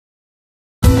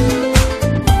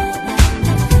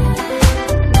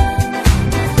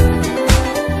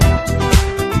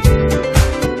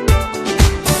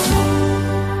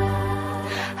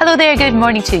Hello there, good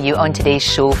morning to you. On today's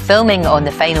show, filming on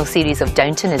the final series of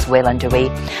Downton is well underway,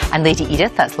 and Lady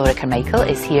Edith, that's Laura Carmichael,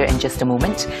 is here in just a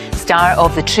moment. Star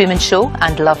of The Truman Show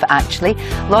and Love Actually,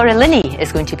 Lorriane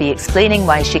is going to be explaining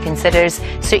why she considers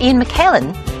Sir Ian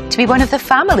McKellen to be one of the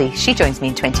family. She joins me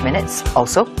in 20 minutes.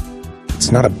 Also, it's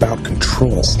not about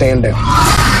control. Stand down.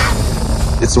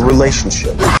 It's a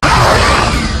relationship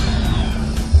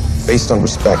based on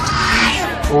respect.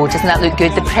 oh, doesn't that look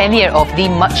good? The premiere of the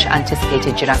much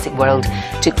anticipated Jurassic World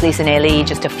took place in LA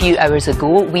just a few hours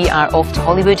ago. We are off to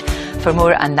Hollywood for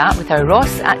more on that with our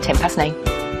Ross at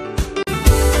 9:10.